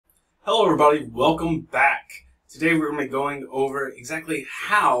Hello everybody, welcome back. Today we're going to be going over exactly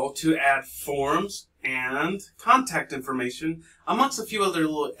how to add forms and contact information amongst a few other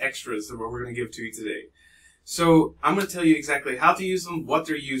little extras that we're going to give to you today. So I'm going to tell you exactly how to use them, what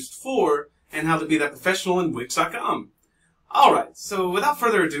they're used for, and how to be that professional in Wix.com. Alright, so without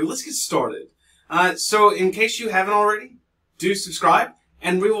further ado, let's get started. So in case you haven't already, do subscribe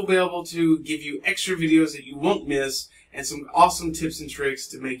and we will be able to give you extra videos that you won't miss and some awesome tips and tricks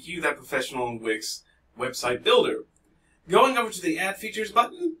to make you that professional in Wix website builder. Going over to the Add Features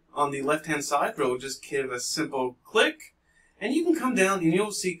button on the left-hand side, we'll just give a simple click, and you can come down and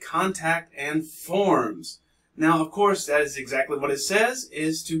you'll see Contact and Forms. Now, of course, that is exactly what it says,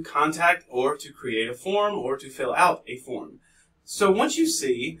 is to contact or to create a form or to fill out a form. So once you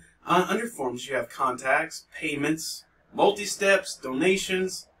see, under Forms, you have contacts, payments, multi-steps,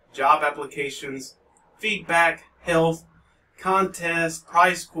 donations, job applications, feedback, health, contest,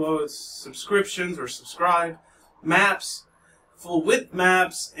 price quotes, subscriptions or subscribe, maps, full width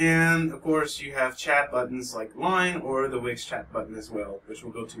maps, and of course you have chat buttons like Line or the Wix chat button as well, which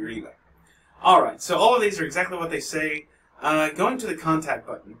will go to your email. Alright, so all of these are exactly what they say. Going to the contact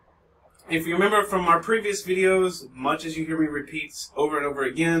button. If you remember from our previous videos, much as you hear me repeat over and over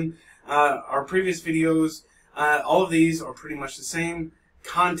again, our previous videos, all of these are pretty much the same.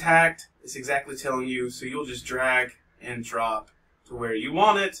 Contact is exactly telling you, so you'll just drag and drop to where you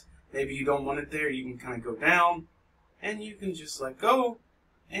want it. Maybe you don't want it there, you can kind of go down and you can just let go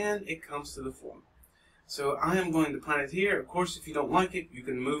and it comes to the form. So I am going to plant it here. Of course, if you don't like it, you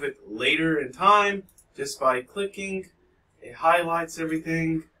can move it later in time just by clicking. It highlights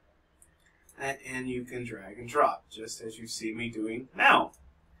everything and you can drag and drop just as you see me doing now.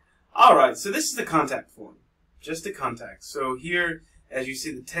 Alright, so this is the contact form. Just a contact. So here, as you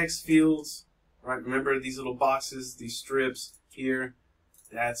see the text fields, right? Remember these little boxes, these strips here,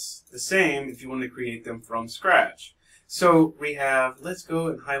 that's the same if you want to create them from scratch. So we have, let's go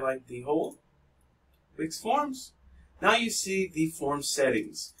and highlight the whole Wix Forms. Now you see the form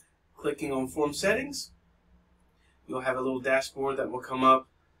settings. Clicking on form settings, you'll have a little dashboard that will come up.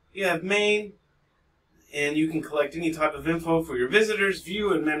 You have main, and you can collect any type of info for your visitors,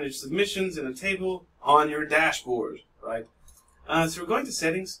 view and manage submissions in a table on your dashboard, right? So we're going to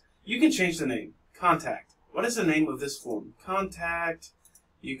settings. You can change the name. Contact. What is the name of this form? Contact.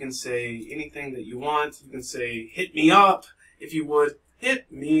 You can say anything that you want. You can say hit me up if you would.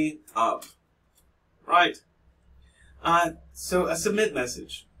 Hit me up. Right. So a submit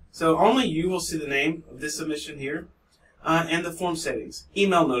message. So only you will see the name of this submission here. And the form settings.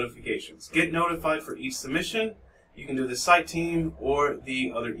 Email notifications. Get notified for each submission. You can do the site team or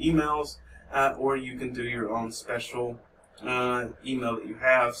the other emails. Or you can do your own special email that you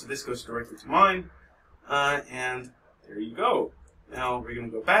have. So this goes directly to mine. And there you go. Now we're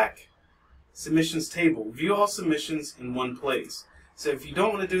going to go back. Submissions table. View all submissions in one place. So if you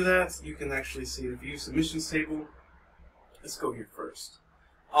don't want to do that, you can actually see the view submissions table. Let's go here first.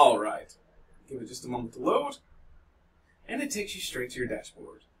 Alright. Give it just a moment to load. And it takes you straight to your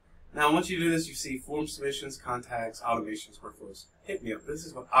dashboard. Now once you do this, you see form submissions, contacts, automations, workflows. Hit me up. This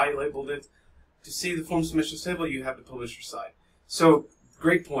is what I labeled it. To see the form submissions table, you have to publish your site. So,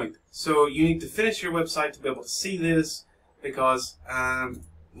 great point. So you need to finish your website to be able to see this because,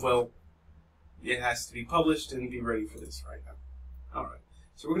 well, it has to be published and be ready for this right now. Alright,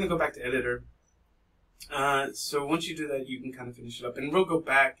 so we're going to go back to editor. So once you do that, you can kind of finish it up. And we'll go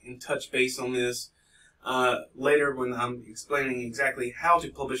back and touch base on this later when I'm explaining exactly how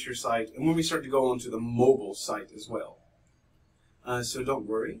to publish your site and when we start to go on to the mobile site as well. So don't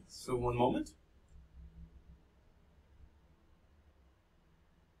worry. So one moment.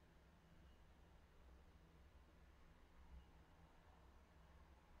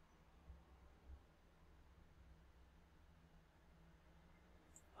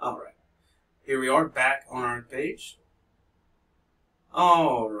 Alright, here we are back on our page.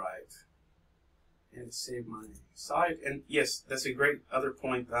 Alright, and save my site. And yes, that's a great other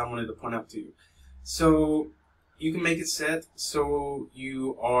point that I wanted to point out to you. So you can make it set so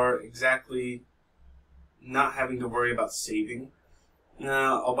you are exactly not having to worry about saving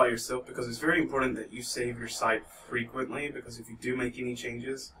all by yourself, because it's very important that you save your site frequently, because if you do make any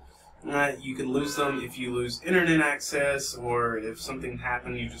changes, you can lose them if you lose internet access, or if something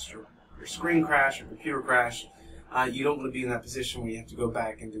happened, your screen crash or computer crash. You don't want to be in that position where you have to go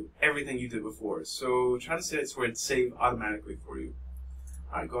back and do everything you did before. So try to set it where it's saved automatically for you.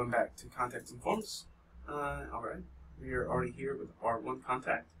 Alright, going back to contacts and forms. Alright, we are already here with our one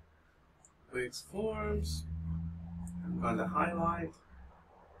contact. Wix Forms. I'm going to highlight.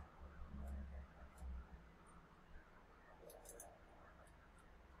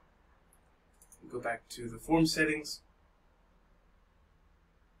 go back to the form settings.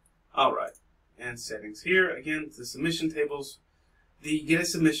 Alright, and settings here, again, the submission tables, the get a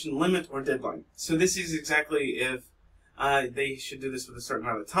submission limit or deadline. So this is exactly if they should do this with a certain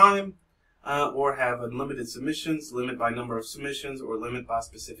amount of time, or have unlimited submissions, limit by number of submissions, or limit by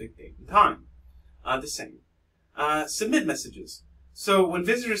specific date and time. The same. Submit messages. So when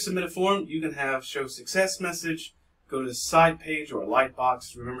visitors submit a form, you can have show success message, go to the side page or a light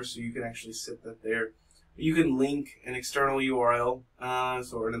box, remember, so you can actually set that there. You can link an external URL,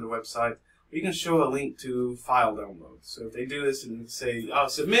 or another website. You can show a link to file download. So if they do this and say, "I'll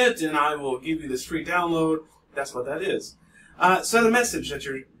submit and I will give you this free download," that's what that is. So the message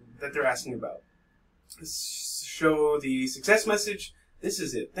that they're asking about. Show the success message. This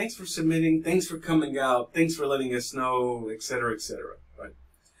is it. Thanks for submitting. Thanks for coming out. Thanks for letting us know, etc., etc.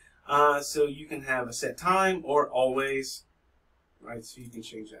 Right. So you can have a set time or always. Right. So you can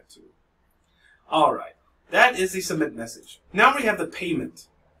change that too. All right. That is the submit message. Now we have the payment.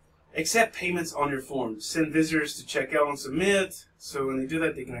 Accept payments on your form. Send visitors to check out and submit. So when they do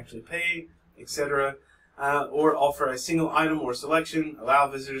that, they can actually pay, etc. Or offer a single item or selection. Allow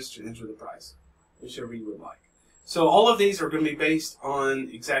visitors to enter the price, whichever you would like. So all of these are going to be based on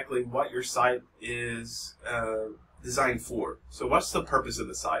exactly what your site is designed for. So what's the purpose of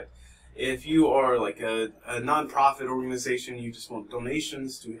the site? If you are like a non-profit organization, you just want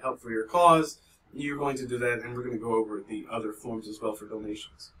donations to help for your cause, you're going to do that, and we're going to go over the other forms as well for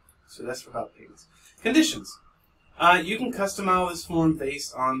donations. So that's about payments. Conditions. You can customize this form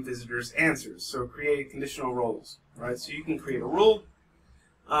based on visitors' answers. So create conditional roles, right? So you can create a rule,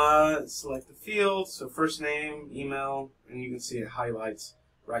 select the field, so first name, email, and you can see it highlights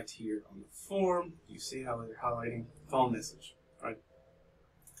right here on the form. You see how they're highlighting phone message, right?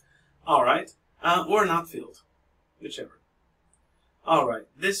 All right, or not field, whichever. All right,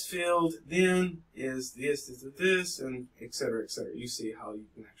 this field then is this, and etc., etc. You see how you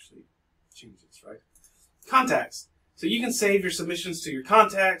can actually change this, right? Contacts. So you can save your submissions to your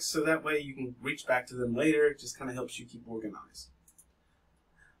contacts, so that way you can reach back to them later. It just kind of helps you keep organized.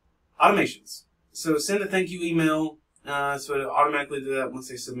 Automations. So send a thank you email, so it'll automatically do that once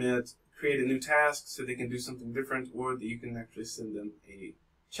they submit. Create a new task so they can do something different, or that you can actually send them a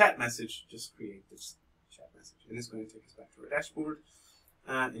chat message. Just create this chat message, and it's going to take us back to our dashboard.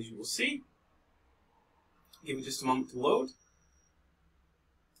 As you will see, give it just a moment to load.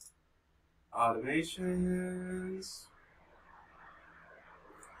 Automations.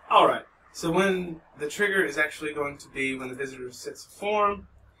 All right. So when the trigger is actually going to be when the visitor sets a form.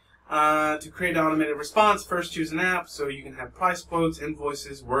 To create an automated response, first choose an app, so you can have price quotes,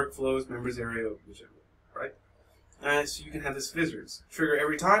 invoices, workflows, members area, whichever, right? So you can have this visitors trigger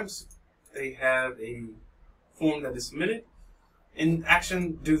every time they have a form that is submitted. In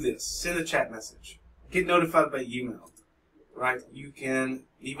action, do this: send a chat message, get notified by email, right? You can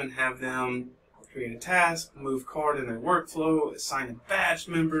even have them create a task, move card in a workflow, assign a badge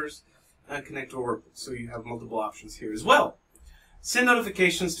members, connect to a workflow. So you have multiple options here as well. Send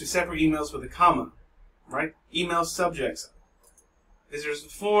notifications to separate emails with a comma, right? Email subjects, visitors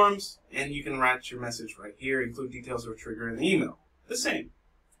with forms, and you can write your message right here, include details of a trigger in the email. The same.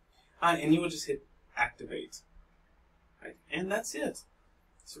 And you will just hit activate. Right? And that's it.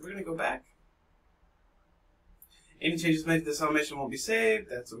 So we're going to go back. Any changes made to this automation won't be saved.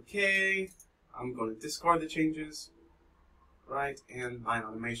 That's okay. I'm going to discard the changes, right? And my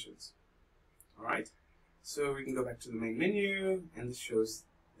automations. All right. So we can go back to the main menu, and this shows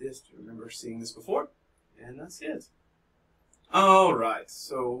this. Do you remember seeing this before? And that's it. All right,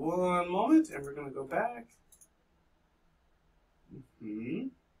 so one moment, and we're going to go back.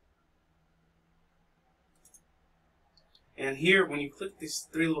 And here, when you click these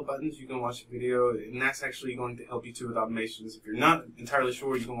three little buttons, you can watch a video, and that's actually going to help you too with automations. If you're not entirely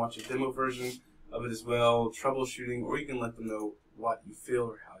sure, you can watch a demo version of it as well, troubleshooting, or you can let them know what you feel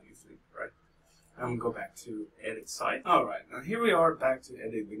or how you think, right? I'm going to go back to edit site. All right, now here we are back to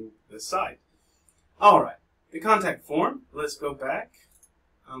editing the site. All right, the contact form. Let's go back.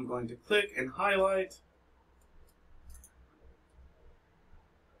 I'm going to click and highlight.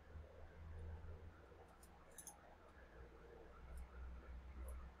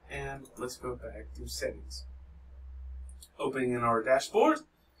 And let's go back to settings. Opening in our dashboard,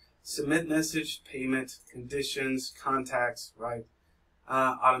 submit message, payment, conditions, contacts, right?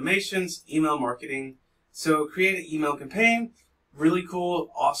 Automations, email marketing. So create an email campaign. Really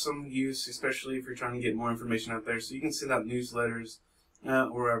cool, awesome use, especially if you're trying to get more information out there. So you can send out newsletters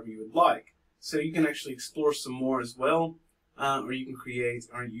wherever you would like. So you can actually explore some more as well, or you can create,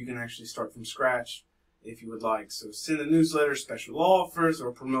 or you can actually start from scratch if you would like. So send a newsletter, special offers,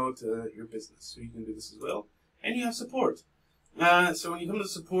 or promote your business. So you can do this as well. And you have support. So when you come to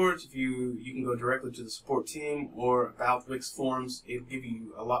support, if you can go directly to the support team or about Wix forms. It'll give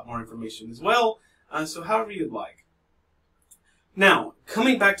you a lot more information as well. So however you'd like. Now,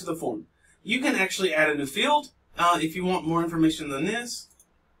 coming back to the form, you can actually add a new field if you want more information than this.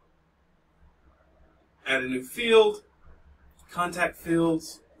 Add a new field, contact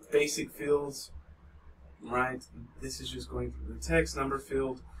fields, basic fields, right? This is just going through the text, number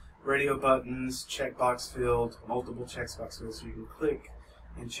field, radio buttons, checkbox field, multiple checkbox fields, so you can click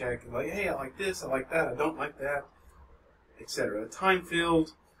and check, like, hey, I like this, I like that, I don't like that, etc. A time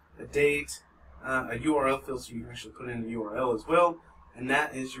field, a date, a URL field, so you can actually put in a URL as well, and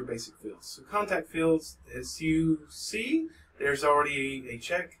that is your basic fields. So contact fields, as you see, there's already a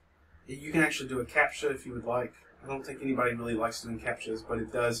check. You can actually do a CAPTCHA if you would like. I don't think anybody really likes doing CAPTCHAs, but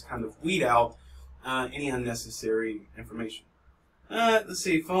it does kind of weed out any unnecessary information. Let's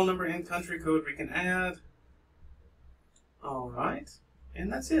see, phone number and country code we can add. Alright,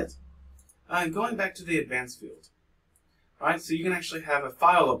 and that's it. Going back to the advanced field. Alright, so you can actually have a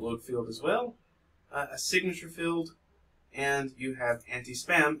file upload field as well, a signature field, and you have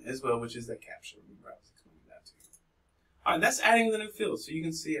anti-spam as well, which is that CAPTCHA. Alright, that's adding the new fields, so you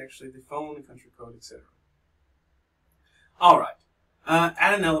can see actually the phone, the country code, etc. Alright,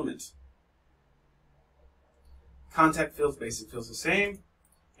 add an element. Contact fields, basic fields the same,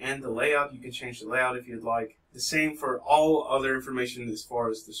 and the layout, you can change the layout if you'd like. The same for all other information as far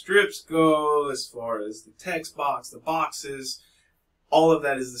as the strips go, as far as the text box, the boxes, all of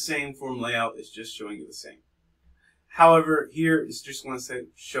that is the same. Form layout is just showing you the same. However, here it's just going to say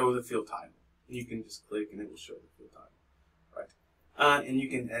show the field title. And you can just click and it will show the field title. Right. And you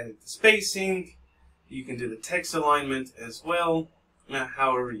can edit the spacing, you can do the text alignment as well,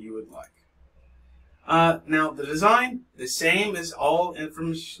 however you would like. Now the design, the same as all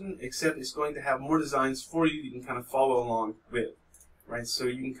information, except it's going to have more designs for you you can kind of follow along with. Right, so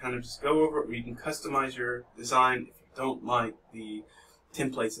you can kind of just go over it, or you can customize your design if you don't like the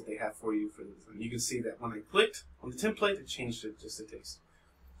templates that they have for you for the design. You can see that when I clicked on the template, it changed it just a taste.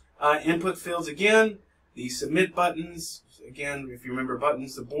 Input fields again, the submit buttons, again, if you remember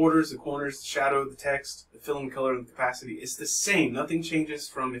buttons, the borders, the corners, the shadow, the text, the fill in color, and the capacity, it's the same. Nothing changes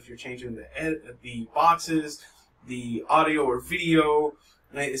from if you're changing the boxes, the audio or video,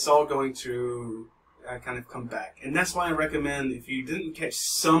 it's all going to kind of come back. And that's why I recommend, if you didn't catch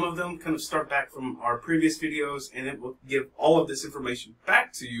some of them, kind of start back from our previous videos, and it will give all of this information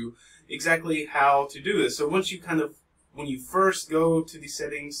back to you, exactly how to do this. So once you kind of, when you first go to these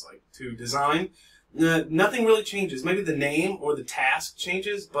settings, like to design, nothing really changes. Maybe the name or the task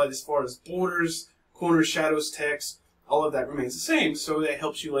changes, but as far as borders, corners, shadows, text, all of that remains the same. So that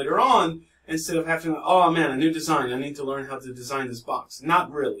helps you later on, instead of having, oh man, a new design, I need to learn how to design this box.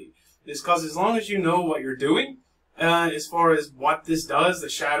 Not really. It's because as long as you know what you're doing, as far as what this does, the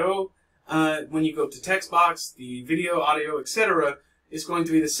shadow, when you go to text box, the video, audio, etc., it's going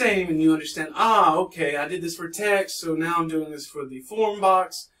to be the same, and you understand, okay, I did this for text, so now I'm doing this for the form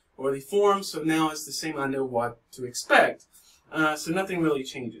box, or the form, so now it's the same, I know what to expect. So nothing really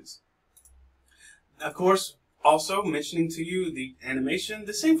changes. Of course, also mentioning to you the animation,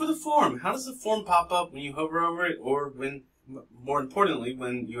 the same for the form. How does the form pop up when you hover over it, or when, more importantly,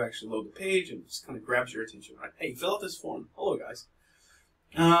 when you actually load the page and it just kind of grabs your attention, right? Hey, fill out this form. Hello, guys.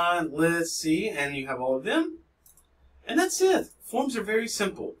 Let's see, and you have all of them. And that's it. Forms are very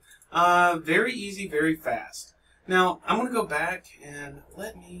simple. Very easy, very fast. Now, I'm going to go back and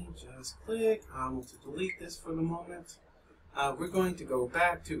let me just click. I want to delete this for the moment. We're going to go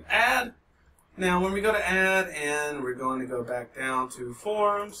back to add. Now, when we go to add, and we're going to go back down to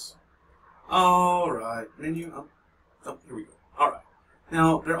forms. All right. Menu. Oh, here we go. All right.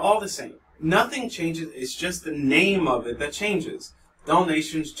 Now, they're all the same. Nothing changes. It's just the name of it that changes.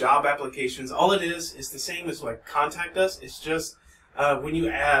 Donations, job applications, all it is the same as like contact us. It's just when you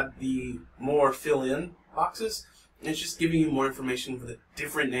add the more fill-in boxes, it's just giving you more information with a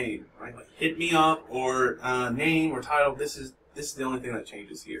different name, right? Like hit me up or name or title. This is the only thing that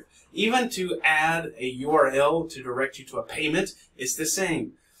changes here. Even to add a URL to direct you to a payment, it's the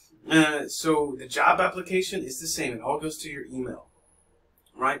same. So the job application is the same. It all goes to your email,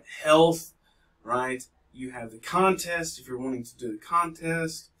 right? Health, right? You have the contest if you're wanting to do the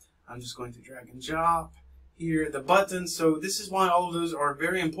contest. I'm just going to drag and drop here. The buttons. So this is why all of those are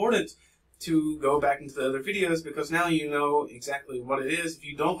very important to go back into the other videos, because now you know exactly what it is. If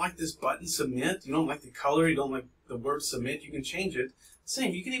you don't like this button submit, you don't like the color, you don't like the word submit, you can change it.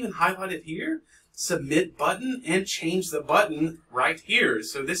 Same, you can even highlight it here submit button and change the button right here.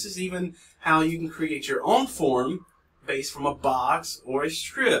 So this is even how you can create your own form based from a box or a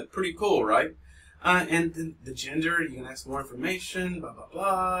strip. Pretty cool, right? And the gender, you can ask more information, blah, blah,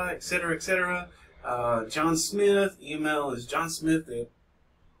 blah, etc., etc. John Smith, email is johnsmith at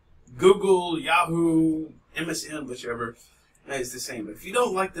Google, Yahoo, MSN, whichever. It's the same. But if you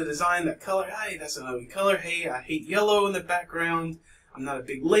don't like the design, that color, hey, that's an ugly color. Hey, I hate yellow in the background. I'm not a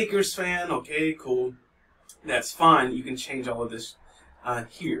big Lakers fan. Okay, cool. That's fine. You can change all of this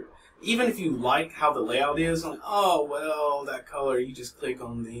here. Even if you like how the layout is, like, oh, well, that color, you just click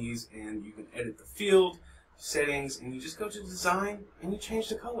on these and you can edit the field, settings, and you just go to design and you change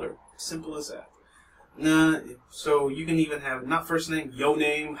the color. Simple as that. So you can even have not first name, yo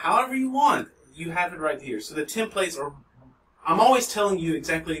name, however you want. You have it right here. So the templates are, I'm always telling you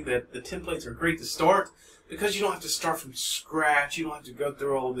exactly that the templates are great to start because you don't have to start from scratch. You don't have to go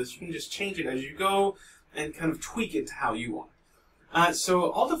through all of this. You can just change it as you go and kind of tweak it to how you want.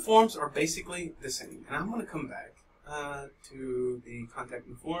 So all the forms are basically the same. And I'm going to come back to the contact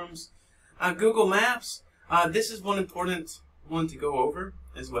and forms. Google Maps, this is one important one to go over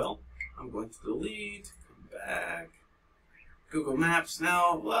as well. I'm going to delete, come back. Google Maps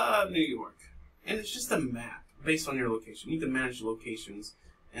now, New York. And it's just a map based on your location. You need to manage locations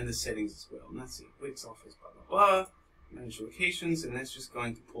and the settings as well. And let's see, Wix Office, blah, blah, blah. Manage locations, and that's just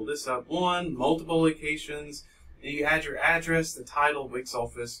going to pull this up. Multiple locations. And you add your address, the title, Wix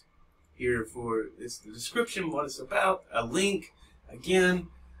Office. Here for it's the description, what it's about, a link, again,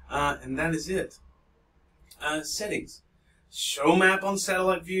 and that is it. Settings. Show map on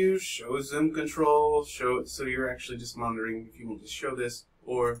satellite view, show zoom control, show it so you're actually just monitoring if you want to show this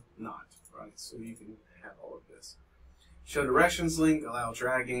or not, right? So you can have all of this. Show directions link, allow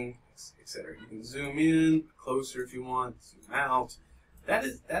dragging, etc. You can zoom in, closer if you want, zoom out. That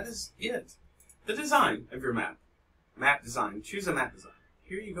is it. The design of your map. Map design. Choose a map design.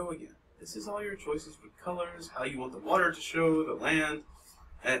 Here you go again. This is all your choices for colors, how you want the water to show, the land,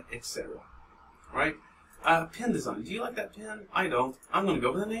 etc. Right? Pen design. Do you like that pen? I don't. I'm going to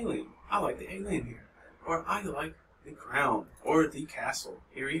go with an alien. I like the alien here. Or I like the crown. Or the castle.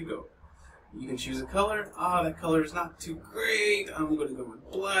 Here you go. You can choose a color. That color is not too great. I'm going to go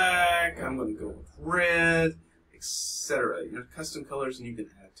with black. I'm going to go with red, etc. You know, custom colors, and you can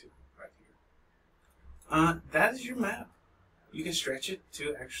add to it right here. That is your map. You can stretch it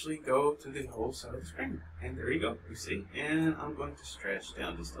to actually go to the whole side of the screen. And there you go. You see? And I'm going to stretch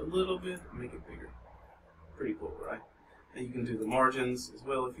down just a little bit and make it bigger. Pretty cool, right? And you can do the margins as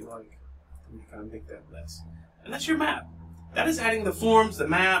well if you like. And you kind of make that less. And that's your map. That is adding the forms, the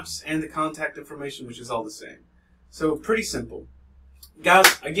maps, and the contact information, which is all the same. So pretty simple.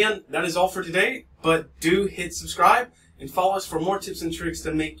 Guys, again, that is all for today. But do hit subscribe and follow us for more tips and tricks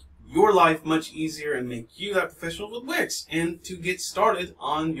to make your life much easier and make you that professional with Wix and to get started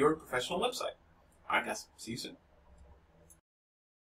on your professional website. Alright guys, see you soon.